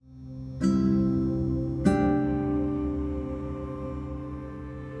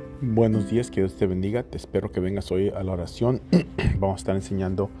Buenos días, que Dios te bendiga. Te espero que vengas hoy a la oración. Vamos a estar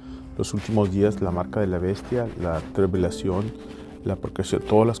enseñando los últimos días, la marca de la bestia, la tribulación, porque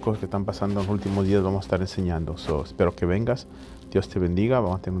todas las cosas que están pasando en los últimos días vamos a estar enseñando. Espero que vengas. Dios te bendiga.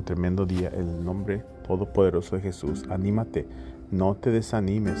 Vamos a tener un tremendo día en el nombre todopoderoso de Jesús. Anímate, no te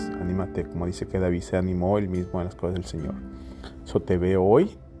desanimes. Anímate, como dice que David se animó él mismo en las cosas del Señor. Te veo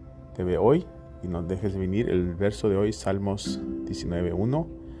hoy y no dejes de venir. El verso de hoy, Salmos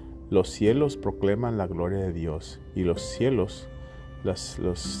 19:1. Los cielos proclaman la gloria de Dios, y los cielos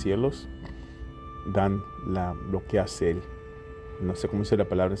dan lo que hace Él. No sé cómo dice la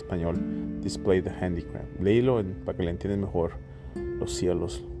palabra en español. Display the handicraft. Léelo para que le entiendas mejor. Los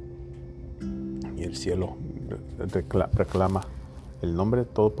cielos. Y el cielo reclama el nombre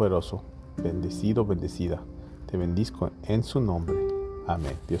todopoderoso. Bendecido, bendecida. Te bendizco en su nombre.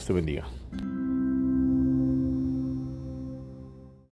 Amén. Dios te bendiga.